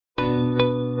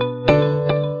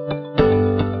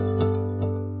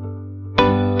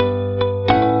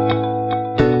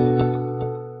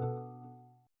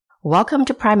Welcome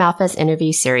to PrimeAlpha's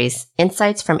interview series,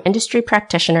 insights from industry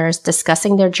practitioners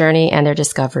discussing their journey and their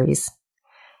discoveries.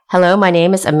 Hello, my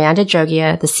name is Amanda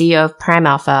Jogia, the CEO of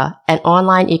PrimeAlpha, an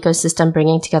online ecosystem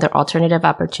bringing together alternative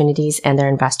opportunities and their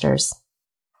investors.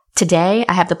 Today,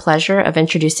 I have the pleasure of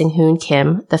introducing Hoon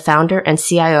Kim, the founder and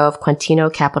CIO of Quantinno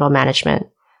Capital Management.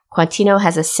 Quantinno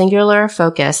has a singular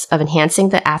focus of enhancing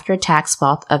the after-tax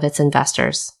wealth of its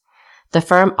investors. The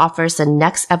firm offers the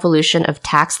next evolution of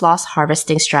tax loss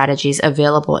harvesting strategies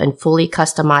available in fully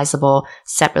customizable,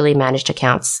 separately managed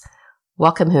accounts.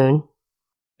 Welcome, Hoon.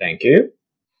 Thank you.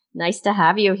 Nice to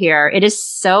have you here. It is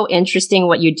so interesting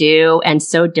what you do and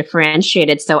so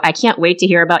differentiated. So I can't wait to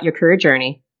hear about your career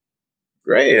journey.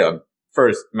 Great.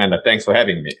 First, Amanda, thanks for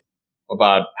having me.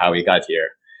 About how we got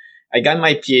here. I got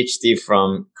my PhD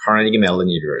from Carnegie Mellon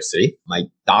University. My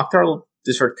doctoral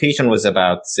dissertation was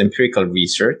about empirical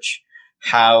research,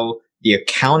 how the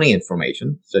accounting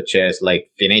information, such as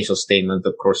like financial statements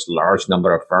across large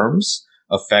number of firms,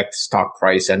 affect stock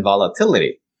price and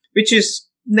volatility, which is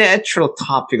natural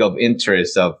topic of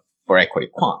interest for equity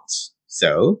quants.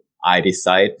 So I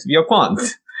decided to be a quant.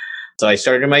 So I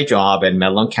started my job at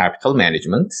Mellon Capital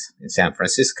Management in San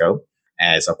Francisco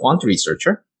as a quant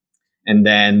researcher, and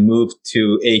then moved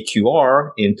to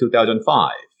AQR in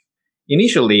 2005.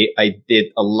 Initially, I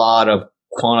did a lot of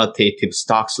quantitative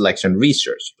stock selection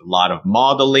research, a lot of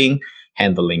modeling,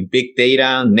 handling big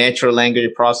data, natural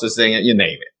language processing, you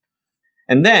name it.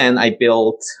 And then I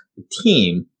built a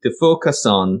team to focus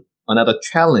on another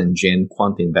challenge in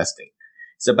quant investing.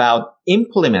 It's about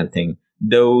implementing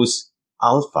those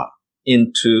alpha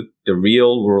into the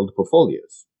real world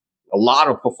portfolios. A lot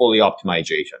of portfolio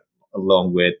optimization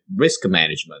along with risk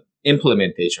management,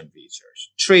 implementation research,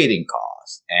 trading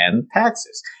costs, and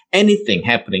taxes. Anything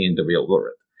happening in the real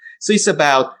world. So it's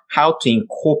about how to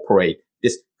incorporate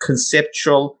this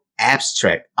conceptual,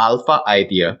 abstract alpha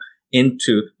idea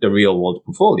into the real world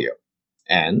portfolio.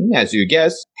 And as you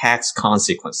guess, tax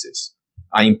consequences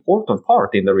are an important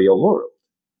part in the real world.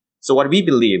 So what we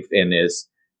believe in is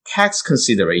tax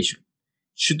consideration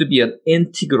should be an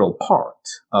integral part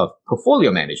of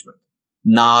portfolio management,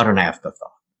 not an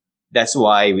afterthought. That's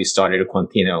why we started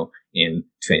Quantinno in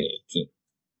 2018.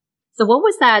 So what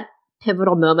was that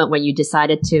pivotal moment when you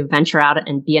decided to venture out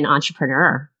and be an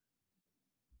entrepreneur?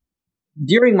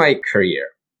 During my career,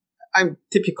 I'm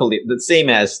typically the same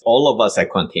as all of us at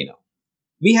Quantinno.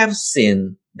 We have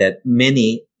seen that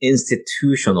many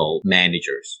institutional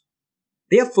managers,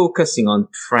 they are focusing on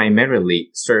primarily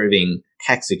serving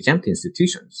tax-exempt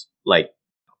institutions like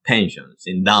pensions,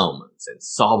 endowments, and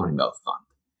sovereign wealth fund.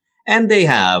 And they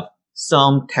have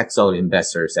some taxable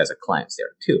investors as a clients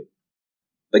there too.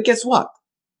 But guess what?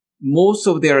 Most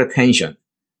of their attention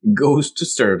goes to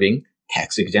serving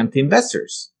tax-exempt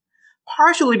investors.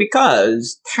 Partially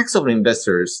because taxable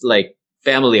investors like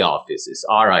family offices,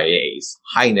 RIAs,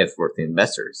 high net worth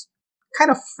investors, kind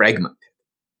of fragmented.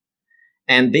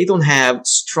 And they don't have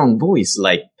strong voice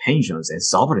like pensions and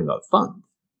sovereign wealth fund.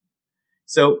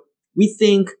 So we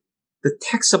think the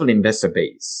taxable investor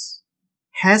base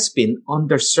has been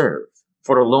underserved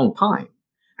for a long time.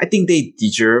 I think they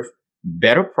deserve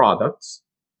better products,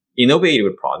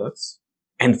 innovative products,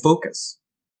 and focus.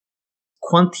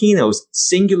 Quantinno's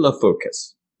singular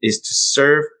focus is to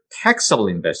serve taxable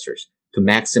investors to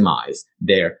maximize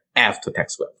their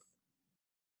after-tax wealth.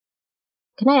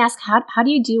 Can I ask, how do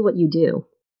you do what you do?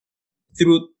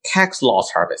 Through tax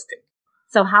loss harvesting.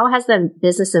 So how has the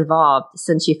business evolved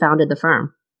since you founded the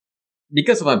firm?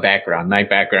 Because of my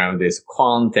background is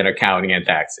quant and accounting and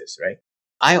taxes, right?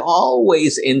 I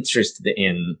always interested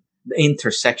in the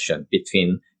intersection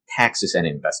between taxes and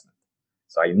investment.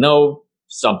 So I know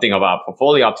something about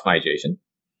portfolio optimization.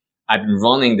 I've been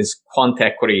running this quant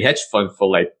equity hedge fund for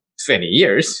like 20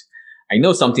 years. I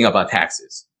know something about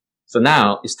taxes. So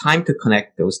now it's time to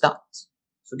connect those dots.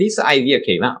 So this idea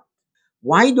came out.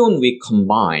 Why don't we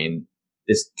combine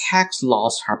this tax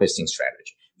loss harvesting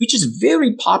strategy, which is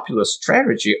very popular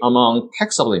strategy among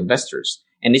taxable investors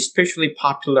and especially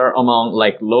popular among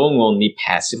like long-only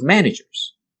passive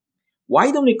managers.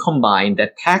 Why don't we combine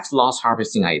that tax loss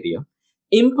harvesting idea,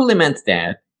 implement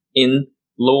that in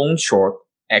long-short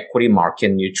equity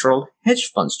market neutral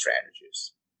hedge fund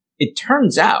strategies? It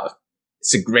turns out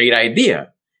it's a great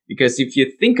idea because if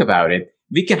you think about it,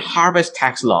 we can harvest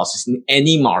tax losses in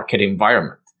any market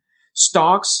environment.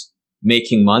 Stocks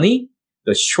making money,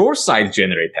 the short side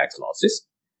generate tax losses.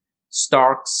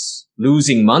 Stocks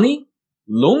losing money,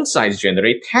 long sides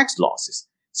generate tax losses.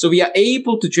 So we are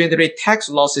able to generate tax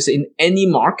losses in any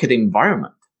market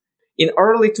environment. In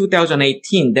early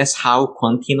 2018, that's how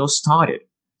Quantinno started.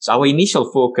 So our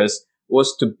initial focus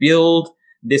was to build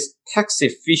this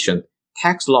tax-efficient,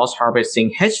 tax loss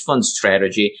harvesting hedge fund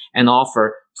strategy and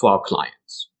offer to our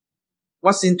clients.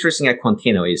 What's interesting at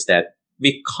Quantinno is that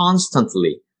we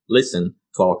constantly listen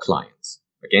to our clients.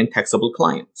 Again, taxable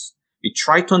clients. We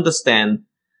try to understand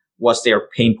what their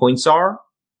pain points are,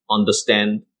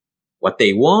 understand what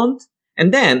they want,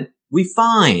 and then we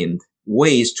find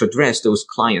ways to address those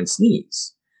clients'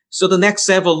 needs. So the next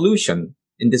evolution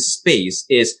in this space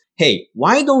is, hey,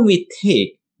 why don't we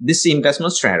take this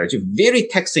investment strategy, very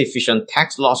tax efficient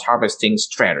tax loss harvesting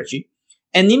strategy,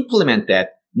 and implement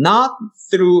that not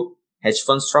through hedge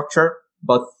fund structure,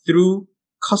 but through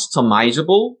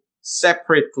customizable,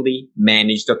 separately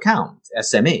managed account,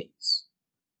 SMAs.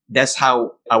 That's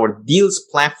how our Deals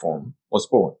platform was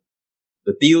born.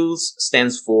 The Deals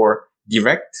stands for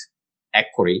Direct,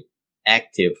 Equity,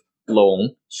 Active,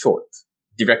 Long, Short.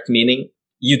 Direct meaning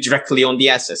you directly own the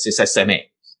assets, it's SMA.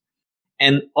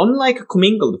 And unlike a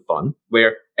commingled fund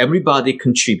where everybody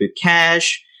contribute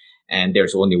cash and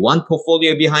there's only one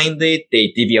portfolio behind it,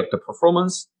 they divvy up the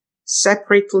performance,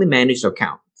 separately managed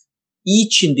account.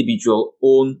 Each individual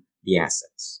own the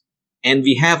assets. And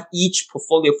we have each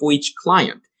portfolio for each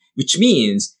client, which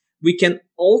means we can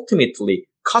ultimately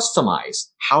customize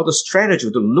how the strategy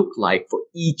would look like for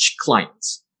each client.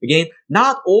 Again,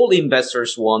 not all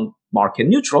investors want market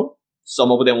neutral.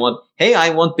 Some of them want, hey, I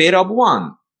want beta of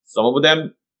 1. Some of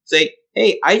them say,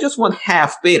 hey, I just want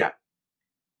half beta.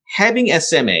 Having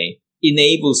SMA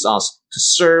enables us to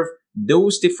serve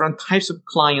those different types of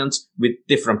clients with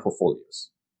different portfolios.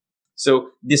 So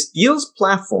this Deals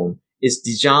platform is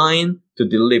designed to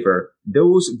deliver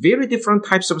those very different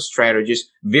types of strategies,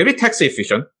 very tax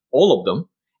efficient, all of them,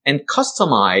 and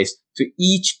customized to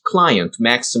each client to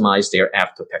maximize their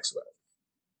after-tax wealth.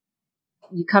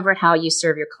 You covered how you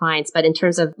serve your clients, but in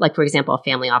terms of, like, for example, a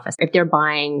family office, if they're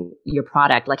buying your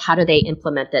product, like, how do they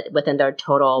implement it within their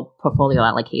total portfolio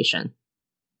allocation?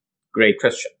 Great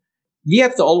question. We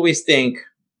have to always think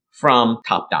from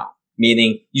top down,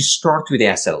 meaning you start with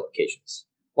asset allocations.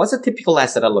 What's a typical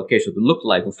asset allocation to look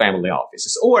like for family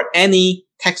offices or any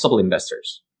taxable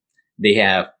investors? They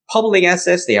have public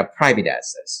assets, they have private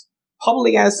assets.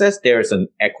 Public assets, there's an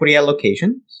equity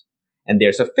allocation, and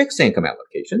there's a fixed income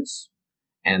allocations.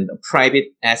 And the private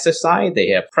asset side, they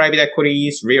have private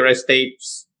equities, real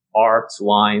estates, arts,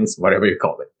 wines, whatever you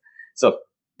call it. So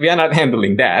we are not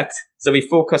handling that. So we're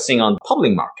focusing on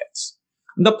public markets.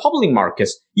 In the public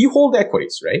markets, you hold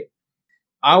equities, right?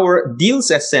 Our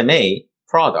Deals SMA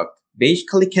product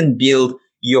basically can build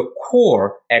your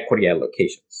core equity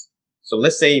allocations. So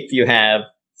let's say if you have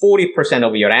 40%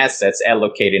 of your assets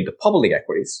allocated into public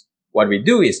equities, what we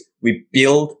do is we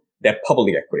build that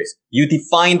public equities. You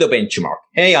define the benchmark.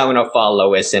 Hey, I want to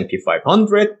follow S&P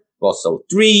 500, Russell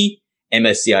 3,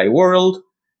 MSCI World.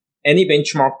 Any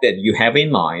benchmark that you have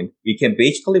in mind, we can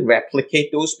basically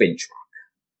replicate those benchmarks.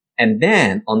 And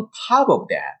then on top of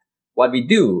that, what we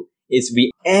do is we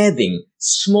adding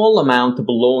small amount of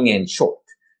long and short.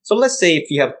 So let's say if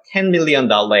you have $10 million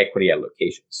equity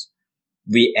allocations,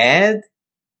 we add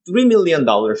 $3 million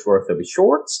worth of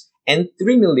shorts and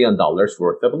 $3 million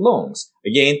worth of longs.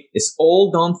 Again, it's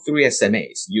all done through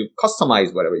SMAs. You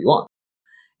customize whatever you want.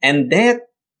 And that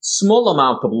small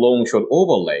amount of long-short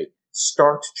overlay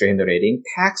starts generating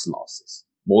tax losses,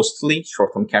 mostly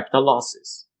short-term capital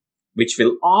losses, which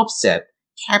will offset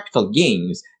capital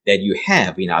gains that you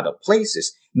have in other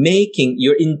places, making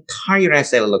your entire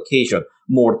asset allocation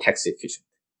more tax efficient.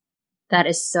 That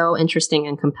is so interesting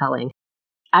and compelling.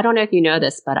 I don't know if you know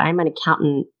this, but I'm an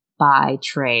accountant by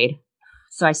trade.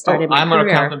 So I started my career. I'm an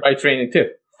accountant by training too.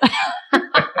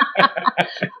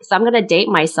 So I'm going to date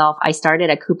myself. I started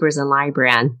at Coopers and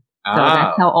Lybrand. So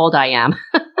that's how old I am.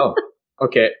 Oh,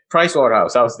 okay.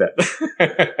 Pricewaterhouse, how's that?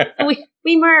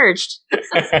 we merged.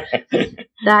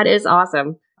 That is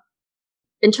awesome.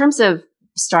 In terms of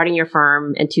starting your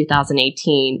firm in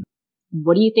 2018,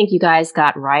 what do you think you guys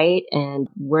got right? And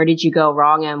where did you go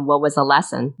wrong? And what was the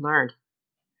lesson learned?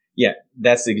 Yeah,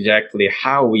 that's exactly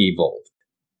how we evolved.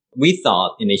 We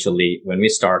thought initially when we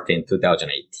started in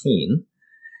 2018,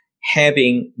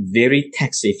 having very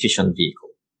tax efficient vehicle.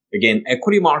 Again,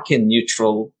 equity market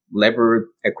neutral, levered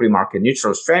equity market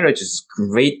neutral strategy is a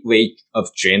great way of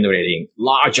generating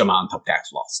large amount of tax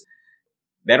losses.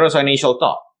 That was our initial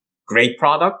thought. Great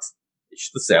product, it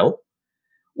should sell.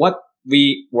 What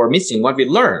we were missing, what we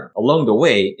learned along the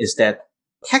way is that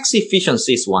tax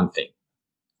efficiency is one thing.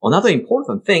 Another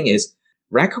important thing is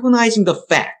recognizing the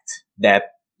fact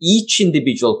that each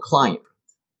individual client,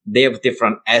 they have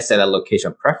different asset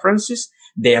allocation preferences.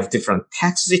 They have different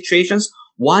tax situations.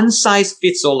 One size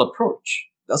fits all approach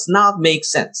does not make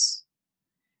sense.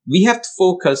 We have to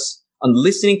focus on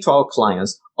listening to our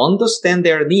clients, understand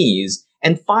their needs,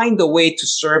 and find a way to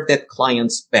serve that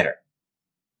clients better.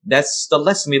 That's the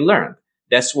lesson we learned.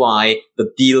 That's why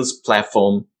the Deals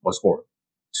platform was born,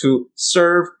 to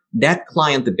serve that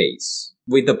client base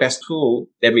with the best tool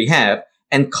that we have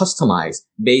and customize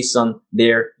based on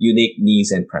their unique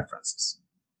needs and preferences.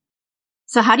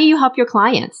 So how do you help your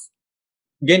clients?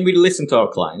 Again, we listen to our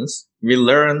clients. We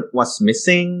learn what's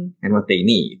missing and what they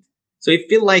need. So we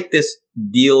feel like this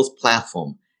Deals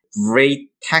platform,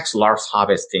 great tax loss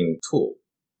harvesting tool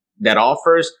that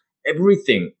offers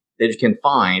everything that you can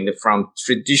find from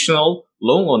traditional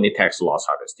loan-only tax loss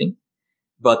harvesting,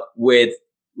 but with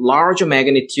larger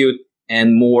magnitude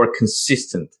and more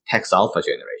consistent tax alpha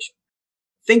generation.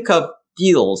 Think of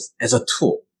Deals as a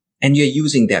tool, and you're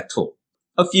using that tool.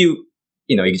 A few,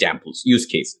 examples, use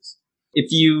cases.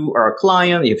 If you have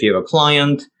a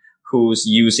client who's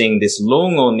using this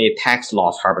loan-only tax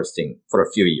loss harvesting for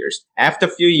a few years, after a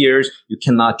few years, you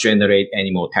cannot generate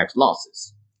any more tax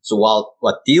losses. So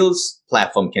what Deals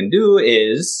platform can do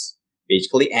is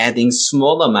basically adding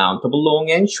small amount of long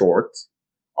and short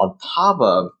on top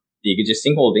of the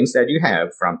existing holdings that you have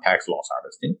from tax loss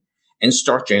harvesting and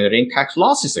start generating tax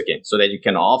losses again so that you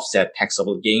can offset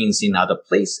taxable gains in other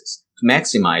places to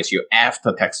maximize your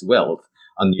after-tax wealth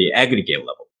on the aggregate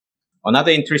level.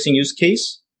 Another interesting use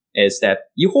case is that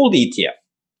you hold ETF,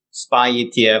 SPY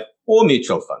ETF, or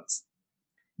mutual funds.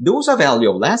 Those are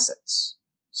valuable assets.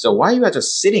 So while you are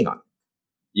just sitting on it,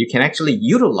 you can actually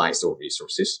utilize those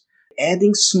resources,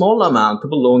 adding small amount of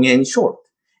long and short.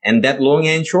 And that long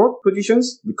and short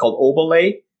positions, we call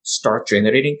overlay, start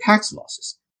generating tax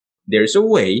losses. There's a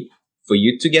way for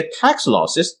you to get tax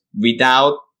losses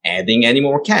without adding any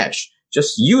more cash.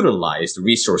 Just utilize the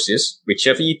resources,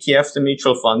 whichever ETF, the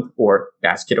mutual fund, or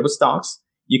basket of stocks.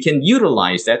 You can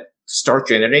utilize that to start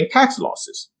generating tax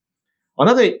losses.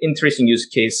 Another interesting use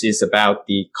case is about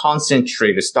the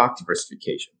concentrated stock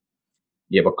diversification.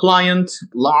 You have a client,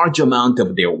 large amount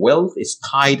of their wealth is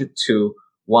tied to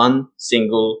one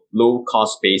single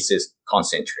low-cost basis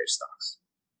concentrated stocks.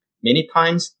 Many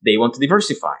times they want to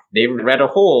diversify. They would rather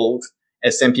hold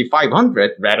S&P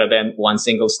 500 rather than one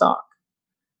single stock.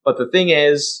 But the thing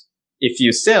is, if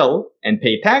you sell and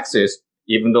pay taxes,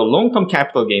 even though long-term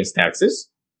capital gains taxes,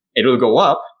 it will go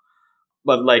up.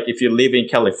 But like if you live in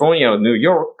California or New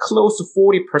York, close to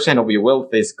 40% of your wealth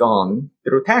is gone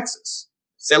through taxes,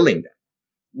 selling them.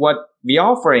 What we're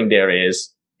offering there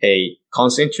is a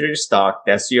concentrated stock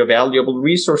that's your valuable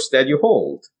resource that you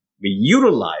hold. We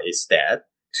utilize that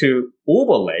to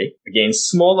overlay against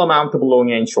small amount of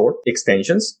long and short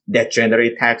extensions that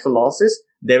generate tax losses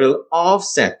that will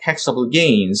offset taxable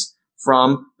gains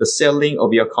from the selling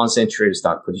of your concentrated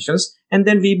stock positions. And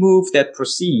then we move that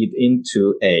proceed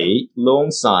into a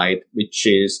long side, which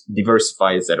is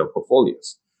diversified set of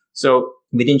portfolios. So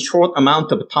within short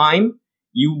amount of time,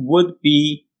 you would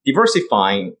be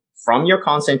diversifying from your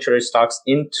concentrated stocks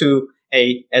into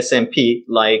a S&P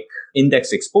like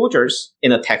index exposures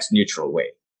in a tax neutral way.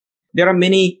 There are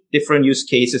many different use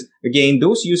cases. Again,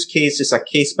 those use cases are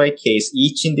case by case.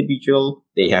 Each individual,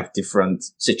 they have different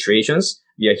situations.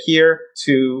 We are here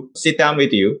to sit down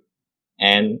with you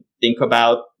and think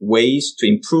about ways to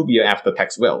improve your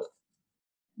after-tax wealth.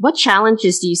 What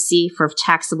challenges do you see for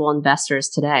taxable investors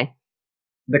today?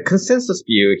 The consensus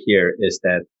view here is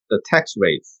that the tax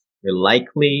rates are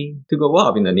likely to go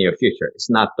up in the near future. It's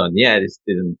not done yet. It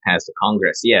didn't pass the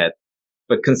Congress yet.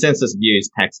 But consensus view is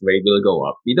tax rate will go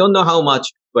up. We don't know how much,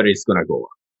 but it's going to go up.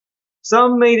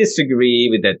 Some may disagree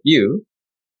with that view,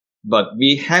 but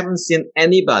we haven't seen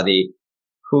anybody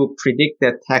who predict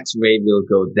that tax rate will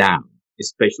go down,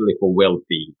 especially for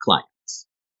wealthy clients.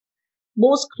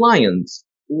 Most clients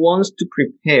want to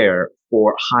prepare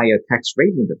for higher tax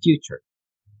rate in the future.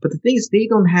 But the thing is, they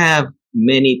don't have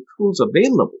many tools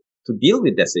available to deal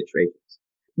with that situation.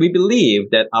 We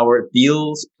believe that our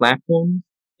Deals platform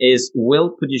is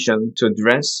well positioned to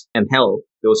address and help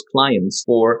those clients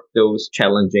for those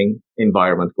challenging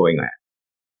environment going on.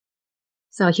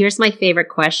 So here's my favorite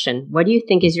question. What do you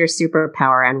think is your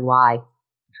superpower and why?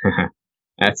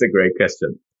 That's a great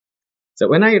question. So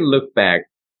when I look back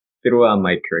throughout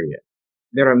my career,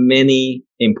 there are many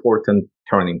important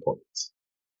turning points.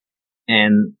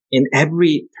 And in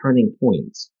every turning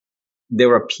point,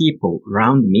 there are people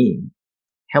around me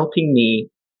helping me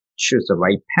choose the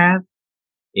right path,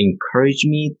 encourage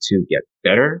me to get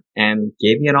better, and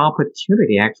gave me an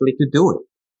opportunity actually to do it.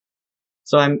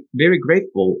 So I'm very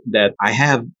grateful that I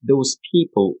have those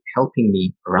people helping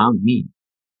me around me.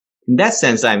 In that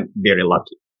sense, I'm very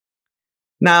lucky.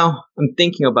 Now, I'm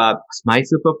thinking about my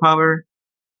superpower.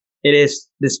 It is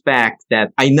this fact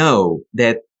that I know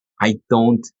that I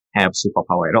don't have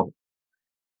superpower at all.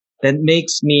 That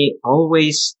makes me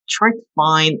always try to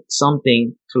find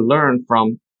something to learn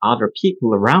from other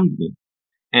people around me.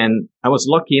 And I was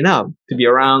lucky enough to be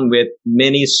around with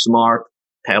many smart,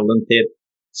 talented,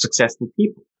 successful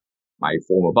people, my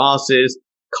former bosses,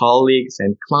 colleagues,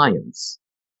 and clients.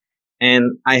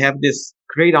 And I have this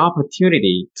great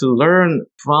opportunity to learn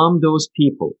from those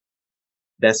people.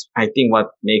 That's, I think, what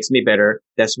makes me better.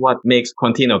 That's what makes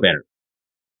Quantinno better.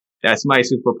 That's my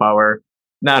superpower,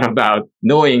 not about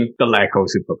knowing the lack of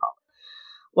superpower.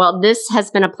 Well, this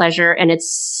has been a pleasure and it's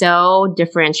so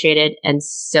differentiated and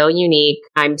so unique.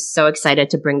 I'm so excited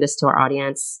to bring this to our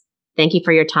audience. Thank you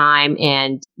for your time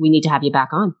and we need to have you back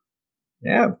on.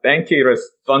 Yeah, thank you. It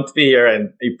was fun to be here and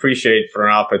I appreciate for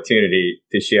an opportunity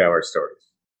to share our stories.